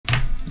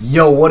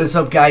Yo, what is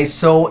up, guys?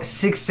 So,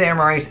 Six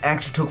Samurais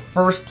actually took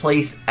first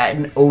place at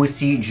an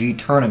OCG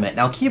tournament.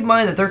 Now, keep in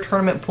mind that their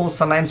tournament pools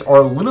sometimes are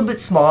a little bit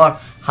smaller.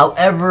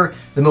 However,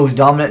 the most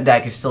dominant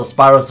deck is still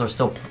Spirals. There are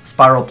still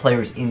Spiral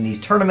players in these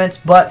tournaments.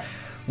 But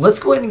let's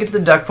go ahead and get to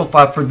the deck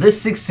profile for this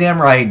Six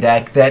Samurai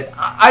deck that,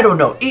 I don't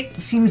know, it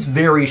seems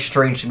very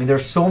strange to me.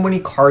 There's so many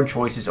card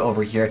choices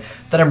over here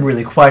that I'm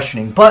really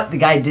questioning. But the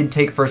guy did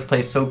take first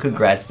place, so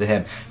congrats to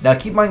him. Now,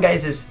 keep in mind,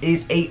 guys, this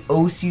is a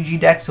OCG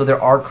deck, so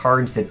there are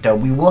cards that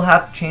we will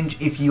have to change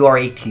if you are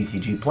a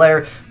TCG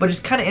player. But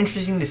it's kind of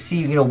interesting to see,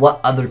 you know, what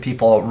other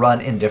people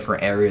run in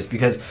different areas,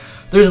 because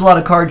there's a lot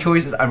of card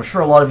choices. I'm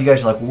sure a lot of you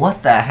guys are like,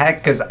 what the heck?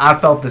 Because I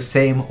felt the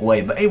same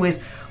way. But anyways,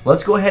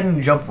 let's go ahead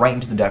and jump right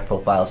into the deck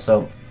profile.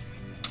 So,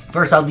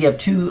 first off, we have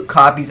 2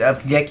 copies of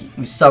Kageki.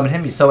 We summon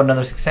him, we summon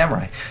another Six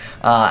Samurai.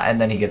 And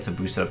then he gets a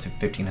boosted up to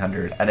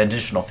 1500, an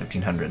additional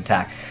 1500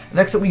 attack.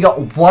 Next up, we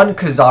got 1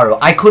 Kizaru.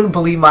 I couldn't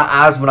believe my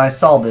eyes when I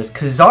saw this.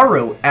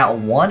 Kizaru at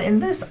 1 in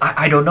this?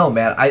 I don't know,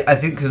 man. I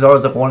think Kizaru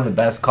is like one of the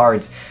best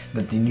cards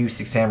that the new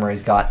Six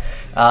Samurais got.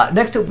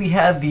 Next up, we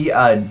have the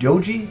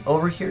Doji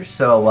over here.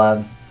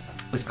 So,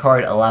 this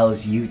card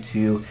allows you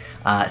to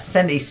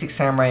send a Six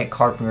Samurai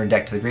card from your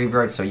deck to the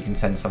graveyard, so you can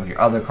send some of your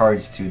other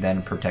cards to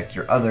then protect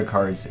your other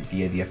cards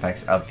via the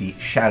effects of the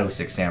Shadow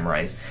Six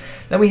Samurais.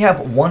 Then we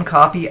have 1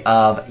 copy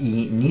of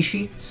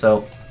Nishi.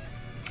 So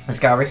this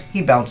guy over here,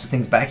 he bounces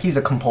things back. He's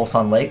a Compulse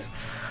on legs.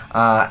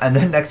 And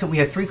then next up, we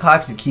have 3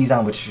 copies of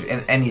Kizan, which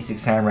in any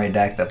Six Samurai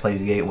deck that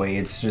plays Gateway,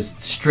 it's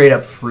just straight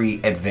up free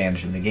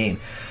advantage in the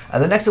game.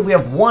 And then next up, we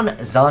have 1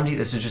 Zanji.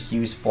 This is just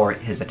used for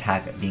his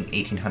attack being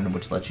 1800,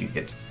 which lets you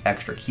get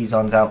extra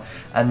Kizans out.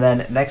 And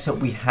then next up,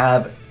 we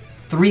have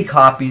 3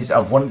 copies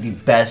of one of the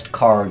best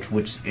cards,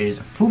 which is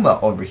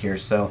Fuma over here.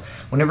 So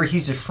whenever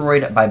he's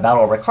destroyed by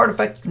battle or by card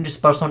effect, you can just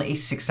special summon a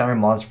Six Samurai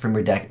monster from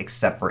your deck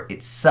except for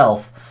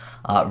itself.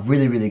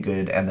 Really, really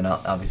good. And then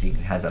obviously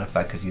he has that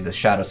effect because he's a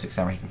Shadow Six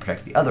Samurai. He can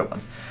protect the other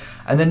ones.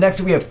 And then next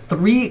we have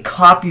 3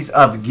 copies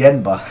of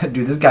Genba.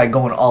 Dude, this guy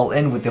going all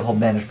in with the whole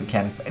banish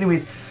mechanic. But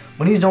anyways,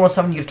 when he's normal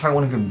summon, you get to target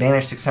one of your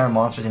banished Six Samurai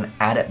monsters and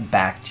add it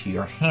back to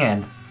your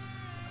hand.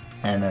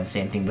 And then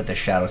same thing with the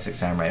Shadow Six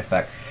Samurai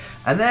effect.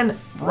 And then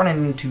we're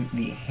running into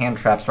the hand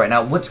traps right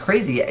now. What's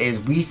crazy is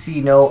we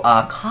see no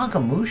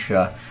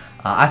Kagamusha.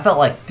 I felt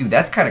like, dude,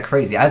 that's kind of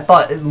crazy. I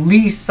thought at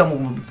least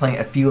someone would be playing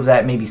a few of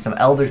that, maybe some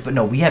Elders, but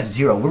no, we have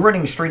 0. We're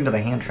running straight into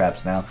the hand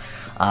traps now.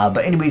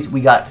 But anyways, we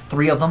got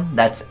 3 of them.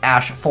 That's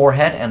Ash,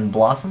 Forehead, and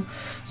Blossom.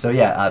 So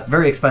yeah,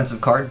 very expensive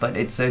card, but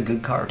it's a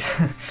good card.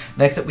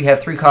 Next up, we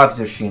have 3 copies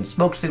of Sheen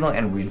Smoke Signal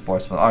and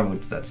Reinforcement Arm,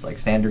 which that's like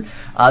standard.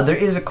 There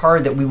is a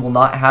card that we will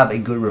not have a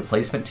good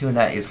replacement to, and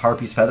that is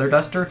Harpy's Feather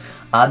Duster.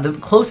 The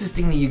closest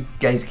thing that you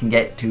guys can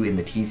get to in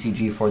the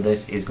TCG for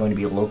this is going to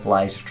be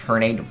Localized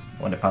Tornado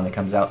when it finally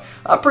comes out.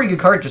 A pretty good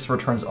card, just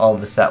returns all of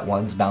the set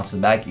ones, bounces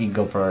back. You can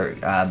go for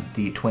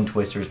the Twin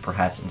Twisters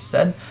perhaps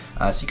instead.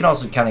 So you can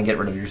also kind of get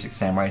rid of your Six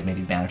Samurais,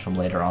 maybe banish them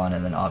later on,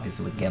 and then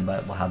obviously with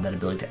Genba, we'll have that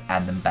ability to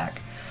add them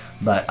back.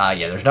 But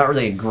yeah, there's not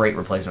really a great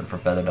replacement for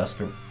Feather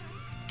Duster.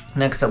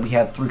 Next up, we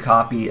have 3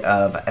 copy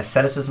of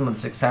Asceticism of the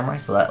Six Samurai,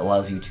 so that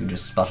allows you to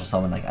just special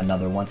summon like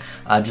another one.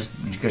 You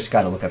just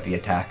got to look at the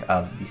attack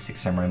of the Six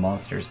Samurai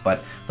monsters,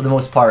 but for the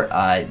most part,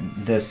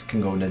 this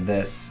can go into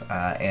this,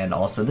 and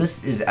also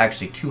this is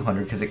actually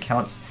 200 because it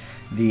counts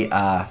the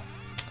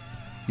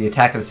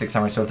attack of the Six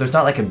Samurai. So if there's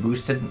not like a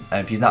boosted,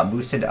 if he's not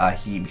boosted,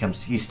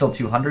 he's still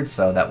 200,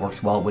 so that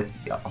works well with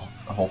the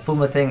whole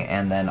Fuma thing.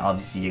 And then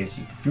obviously, if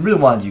you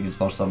really wanted, you can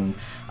special summon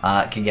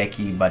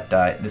Kageki, but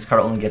this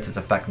card only gets its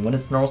effect when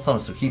it's normal summon,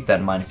 so keep that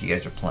in mind if you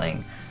guys are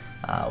playing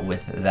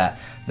with that.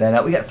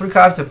 Then we got 3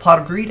 copies of Pot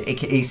of Greed,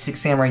 aka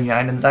Six Samurai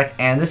United in the deck,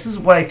 and this is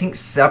what I think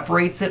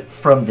separates it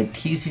from the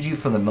TCG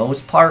for the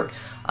most part.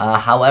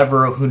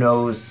 However, who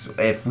knows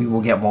if we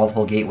will get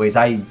multiple gateways.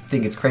 I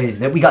think it's crazy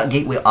that we got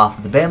Gateway off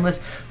of the ban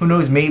list. Who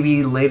knows,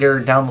 maybe later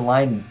down the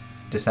line,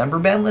 December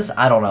ban list?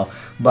 I don't know.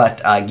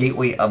 But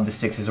Gateway of the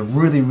 6 is a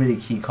really, really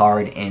key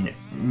card in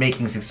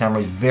making Six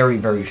Samurais very,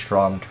 very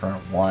strong turn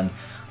 1.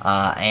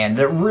 And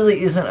there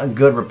really isn't a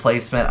good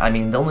replacement. I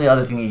mean, the only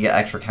other thing you get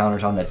extra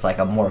counters on that's like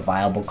a more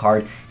viable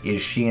card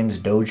is Shien's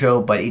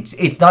Dojo, but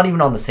it's not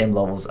even on the same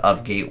levels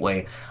of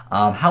Gateway.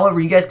 However,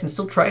 you guys can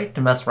still try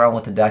to mess around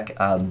with the deck.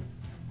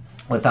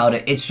 Without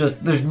it, it's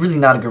just, there's really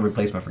not a good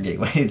replacement for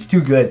Gateway. It's too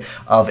good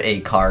of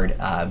a card,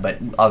 but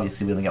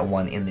obviously we only got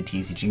 1 in the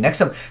TCG. Next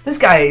up, this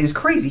guy is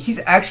crazy. He's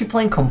actually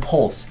playing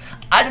Compulse.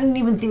 I didn't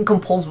even think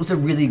Compulse was a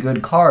really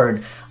good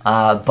card,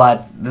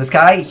 but this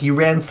guy, he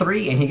ran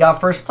 3 and he got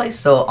first place,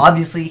 so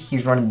obviously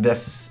he's running the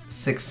best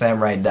Six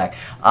Samurai deck.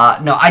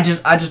 No, I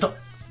just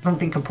don't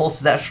think Compulse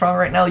is that strong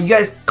right now. You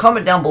guys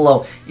comment down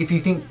below if you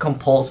think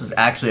Compulse is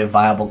actually a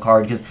viable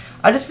card, because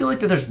I just feel like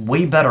that there's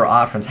way better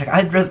options. Heck,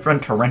 I'd rather run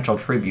Torrential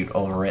Tribute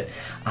over it,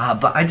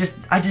 but I just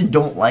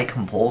don't like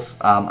Compulse.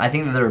 I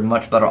think that there are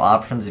much better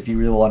options if you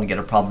really want to get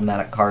a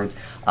problematic cards.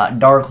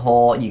 Dark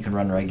Hole, you can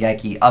run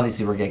Raigeki.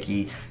 Obviously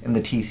Raigeki in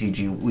the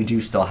TCG, we do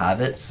still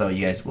have it, so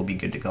you guys will be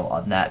good to go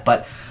on that.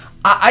 But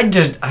I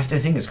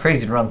think it's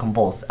crazy to run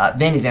Compulse.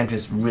 Vandy's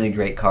Amethyst is a really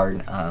great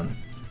card.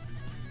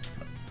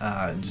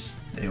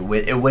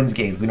 It wins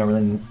games. We don't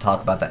really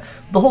talk about that.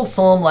 The whole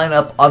Solemn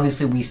lineup,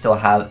 obviously we still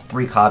have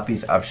 3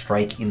 copies of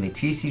Strike in the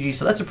TCG,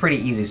 so that's a pretty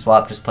easy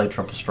swap. Just play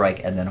triple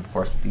Strike and then of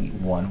course the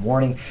 1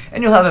 Warning,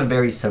 and you'll have a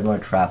very similar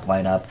trap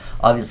lineup.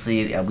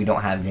 Obviously we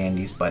don't have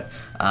Vandy's, but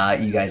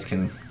you guys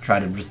can try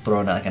to just throw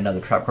in like another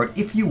trap card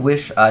if you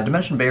wish.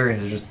 Dimension Barrier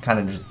has just kind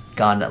of just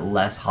gotten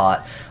less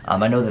hot.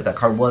 I know that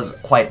card was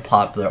quite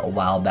popular a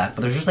while back,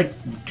 but there's just like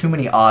too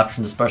many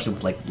options, especially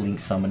with like Link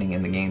summoning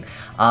in the game.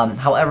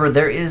 However,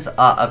 there is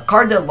a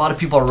card that a lot of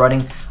people are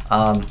running.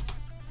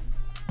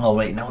 Oh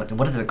wait, no,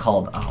 what is it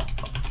called? Oh,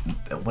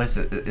 what is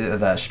it?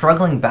 The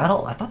Struggling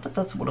Battle? I thought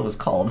that's what it was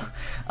called.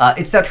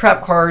 It's that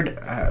trap card.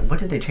 What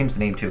did they change the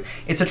name to?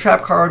 It's a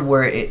trap card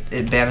where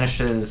it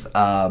banishes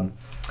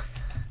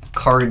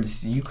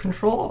cards you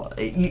control.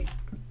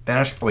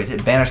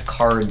 Banish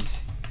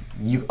cards.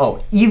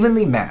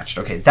 Evenly matched.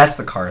 Okay, that's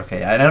the card.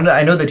 Okay,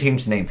 I know they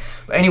changed the name,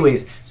 but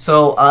anyways,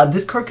 so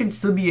this card could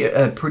still be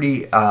a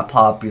pretty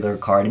popular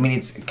card. I mean,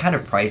 it's kind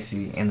of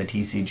pricey in the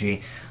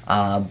TCG,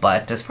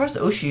 but as far as the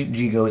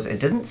OCG goes, it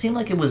doesn't seem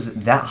like it was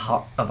that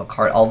hot of a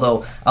card.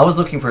 Although I was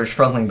looking for a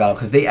Struggling Battle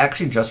because they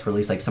actually just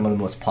released like some of the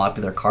most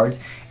popular cards,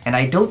 and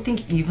I don't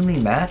think Evenly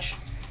Matched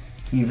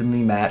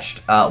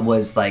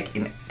was like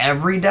in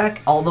every deck,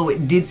 although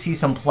it did see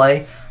some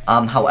play.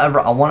 However,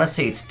 I want to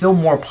say it's still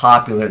more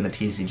popular in the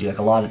TCG. Like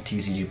a lot of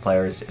TCG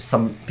players,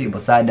 some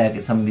people side deck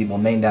it, some people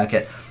main deck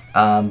it.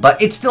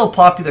 But it's still a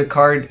popular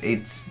card.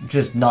 It's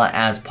just not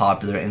as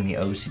popular in the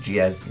OCG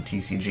as in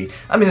TCG.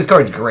 I mean, this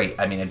card's great.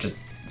 I mean,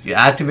 you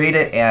activate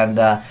it, and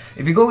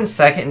if you go in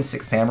 2nd and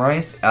 6th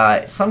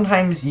Samurais,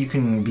 sometimes you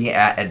can be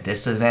at a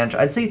disadvantage.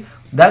 I'd say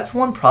that's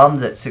one problem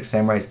that 6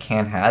 Samurais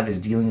can have, is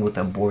dealing with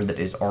a board that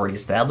is already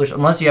established,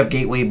 unless you have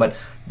Gateway, but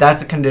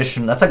that's a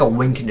condition, that's like a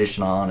win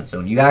condition on its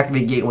own. You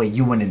activate Gateway,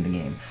 you win in the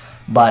game.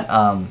 But,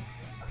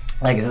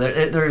 like I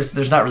said,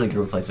 there's not really good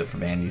replacement for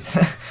Vandy's.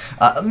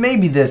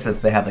 Maybe this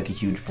if they have like a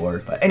huge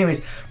board. But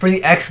anyways, for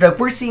the extra deck,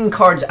 we're seeing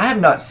cards I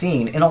have not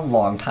seen in a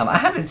long time. I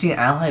haven't seen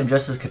Ally of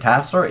Justice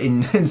Catastor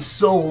in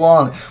so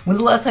long. When's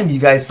the last time you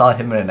guys saw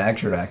him in an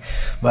extra deck?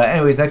 But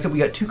anyways, next up we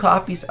got 2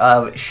 copies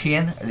of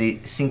Xian, the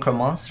Synchro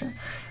Monster.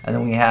 And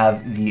then we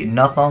have the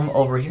Nothong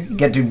over here. You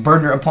get to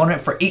burn your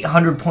opponent for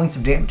 800 points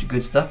of damage.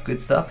 Good stuff,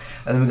 good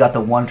stuff. And then we got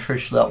the 1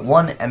 Trishula,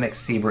 1 MX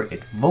Saber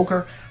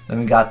Invoker. Then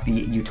we got the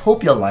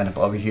Utopia lineup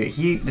over here.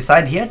 He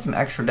decided he had some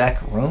extra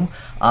deck room.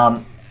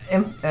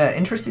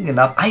 Interesting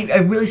enough, I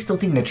really still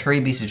think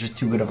Naturi Beast is just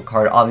too good of a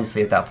card.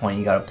 Obviously, at that point,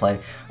 you got to play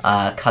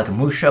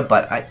Kagamusha,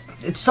 but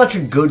it's such a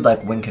good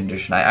like win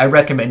condition. I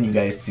recommend you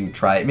guys to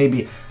try it.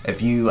 Maybe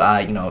if you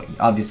you know,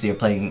 obviously you're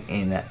playing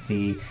in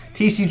the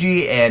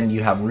TCG and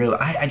you have real.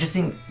 I just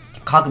think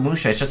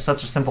Kagamusha is just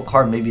such a simple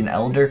card. Maybe an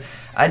Elder.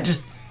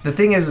 The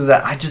thing is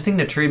that I just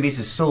think Naturi Beast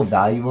is so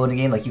valuable in a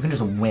game. Like, you can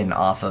just win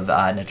off of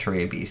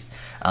Naturi Beast.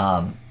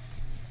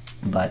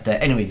 But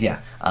anyways, yeah,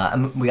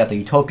 we got the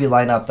Utopia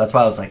lineup. That's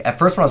why I was like, at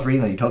first when I was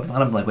reading the Utopia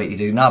lineup, I'm like, wait, did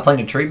he not play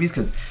Naturi Beast?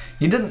 Because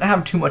he didn't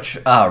have too much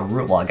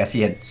room. Well, I guess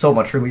he had so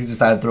much room, he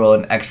decided to throw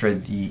an extra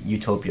the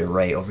Utopia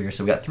Ray over here.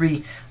 So we got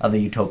 3 of the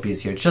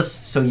Utopias here,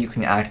 just so you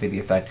can activate the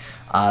effect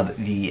of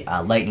the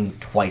lightning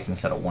twice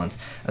instead of once.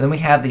 And then we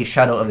have the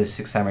Shadow of the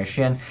 6 Samurai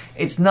Shin.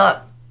 It's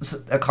not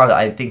a card that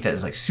I think that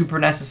is like super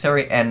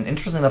necessary, and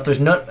interestingly enough, there's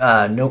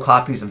no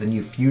copies of the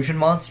new Fusion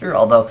monster.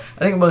 Although I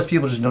think most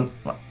people just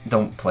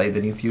don't play the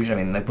new Fusion.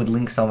 I mean, like with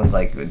Link summons,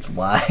 like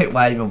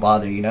why even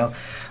bother? You know,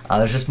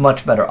 there's just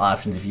much better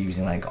options if you're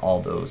using like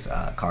all those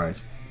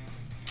cards.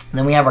 And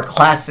then we have our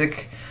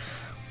classic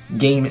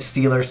game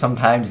stealer,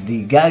 sometimes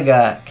the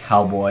Gaga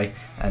Cowboy,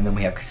 and then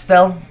we have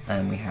Castell,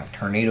 and we have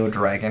Tornado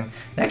Dragon.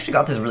 They actually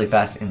got this really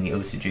fast in the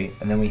OCG,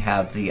 and then we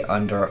have the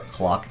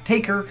Underclock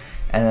Taker,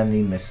 and then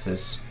the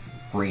Mrs.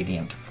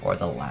 Radiant for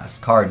the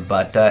last card.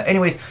 But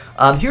anyways,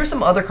 here's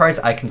some other cards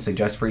I can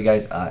suggest for you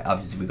guys.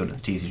 Obviously, if we go to the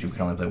TCG, we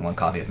can only play 1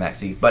 copy of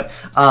Maxi. But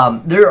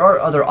there are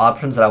other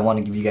options that I want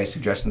to give you guys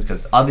suggestions,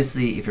 because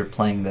obviously, if you're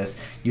playing this,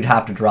 you'd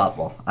have to drop.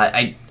 Well,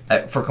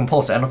 for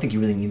Compulse, I don't think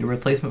you really need a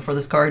replacement for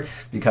this card,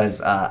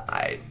 because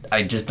I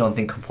just don't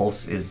think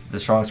Compulse is the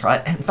strongest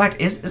card. In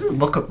fact, isn't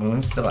Book of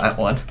Moon still at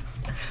 1?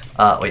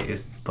 Wait,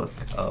 is Book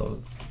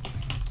of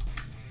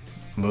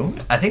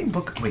Moon? I think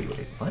wait,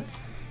 what?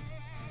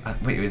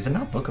 Wait, is it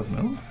not Book of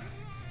Moon?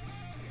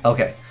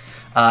 Okay.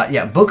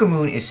 Yeah, Book of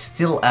Moon is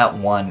still at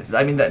 1.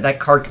 I mean, that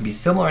card can be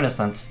similar in a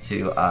sense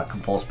to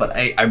Compulse, but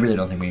I really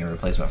don't think we need a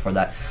replacement for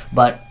that.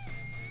 But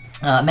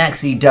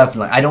Maxi,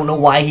 definitely. I don't know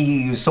why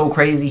he was so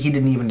crazy he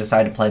didn't even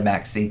decide to play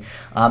Maxi.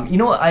 You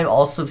know what I've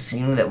also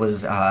seen that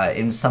was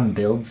in some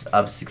builds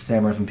of 6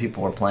 Samurais when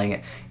people were playing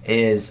it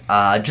is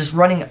just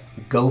running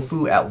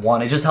Gofu at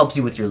 1. It just helps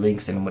you with your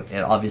links, and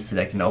obviously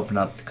that can open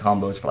up the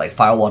combos for like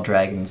Firewall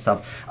Dragon and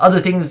stuff. Other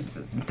things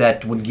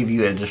that would give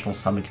you an additional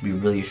summon can be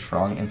really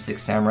strong in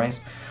 6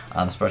 Samurais.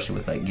 Especially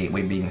with like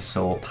Gateway being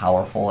so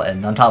powerful,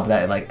 and on top of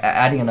that, like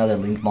adding another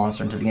Link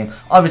monster into the game.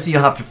 Obviously,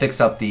 you'll have to fix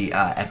up the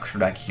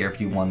extra deck here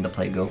if you wanted to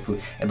play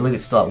Gofu. I believe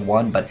it's still at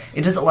 1, but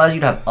it just allows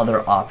you to have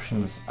other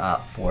options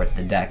for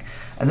the deck.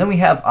 And then we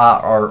have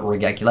our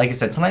Regeki. Like I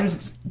said, sometimes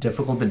it's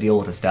difficult to deal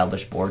with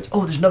established boards.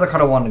 Oh, there's another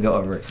card I wanted to go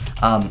over.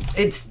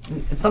 It's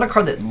not a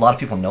card that a lot of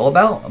people know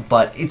about,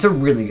 but it's a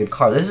really good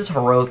card. This is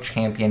Heroic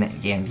Champion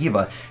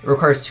Gandiva. It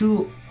requires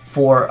two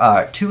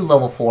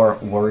level 4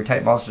 warrior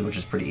type monsters, which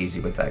is pretty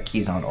easy with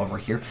keys on over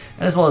here,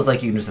 and as well as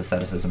like you can just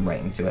asceticism right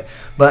into it.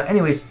 But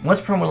anyways,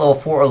 once per level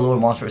 4 or lower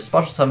monster is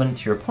special summoned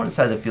to your opponent's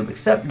side of the field,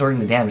 except during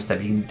the damage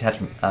step, you can attach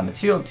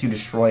material to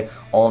destroy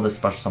all of the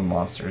special summon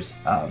monsters.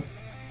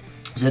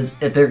 So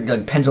if they're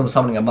like pendulum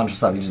summoning a bunch of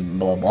stuff, you just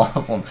blow up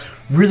all of them.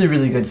 Really,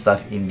 really good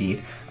stuff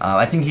indeed.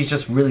 I think he's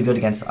just really good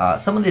against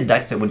some of the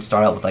decks that would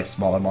start out with like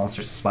smaller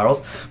monsters and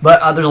spirals,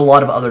 but there's a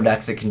lot of other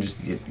decks that can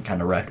just get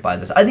kind of wrecked by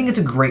this. I think it's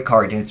a great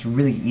card, and it's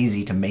really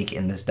easy to make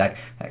in this deck.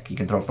 Heck, you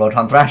can throw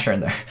Photon Thrasher in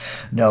there.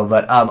 No,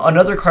 but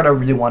another card I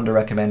really wanted to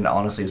recommend,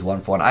 honestly, is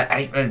 1/1.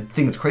 I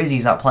think it's crazy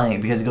he's not playing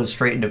it, because it goes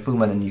straight into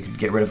Fuma, and then you can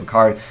get rid of a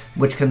card,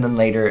 which can then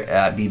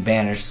later be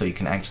banished, so you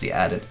can actually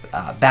add it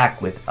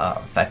back with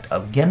effect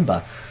of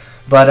Genba.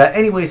 But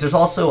anyways, there's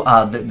also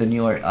the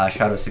newer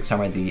Shadow 6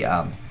 Samurai, the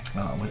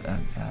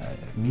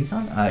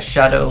Mizan?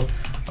 Shadow,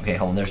 okay,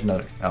 hold on, there's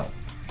another, oh,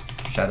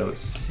 Shadow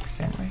 6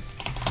 Samurai?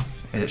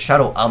 Is it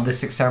Shadow of the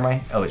 6 Samurai?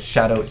 Oh, it's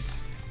Shadow,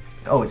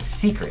 oh, it's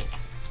Secret.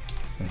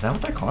 Is that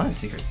what they're calling it?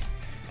 Secrets?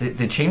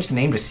 They changed the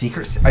name to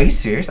Secrets? Are you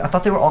serious? I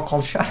thought they were all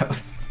called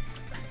Shadows.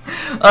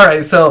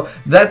 Alright, so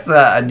that's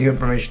new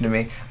information to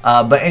me.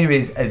 But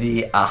anyways,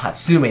 the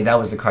Hatsume, that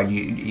was the card.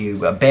 You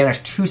banish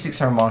 2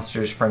 600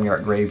 monsters from your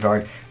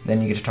graveyard,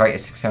 then you get to target a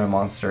 600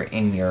 monster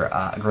in your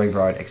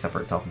graveyard, except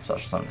for itself and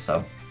special summon.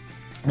 So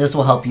this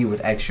will help you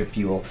with extra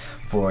fuel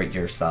for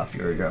your stuff,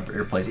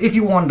 your plays. If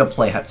you wanted to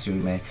play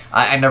Hatsume,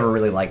 I never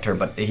really liked her,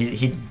 but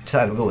he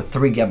decided to go with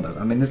 3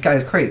 Gembas. I mean, this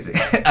guy's crazy.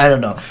 I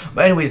don't know.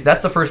 But anyways,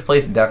 that's the first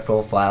place deck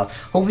profile.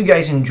 Hopefully you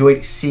guys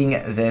enjoyed seeing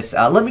this.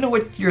 Let me know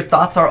what your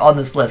thoughts are on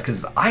this list,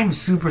 because I'm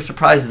super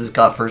surprised that this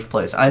got first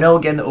place. I know,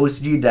 again, the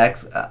OCG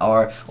decks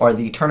or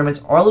the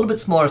tournaments are a little bit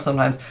smaller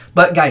sometimes,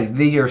 but guys,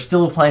 they are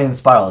still playing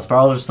Spiral.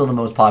 Spirals are still the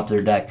most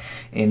popular deck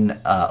in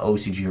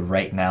OCG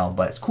right now,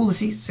 but it's cool to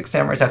see 6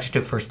 Samurais actually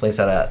took first place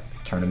at a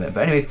tournament.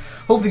 But anyways,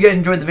 hopefully you guys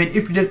enjoyed the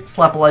video. If you did,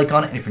 slap a like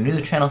on it, and if you're new to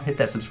the channel, hit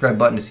that subscribe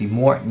button to see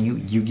more new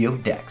Yu-Gi-Oh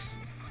decks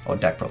or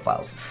deck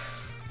profiles.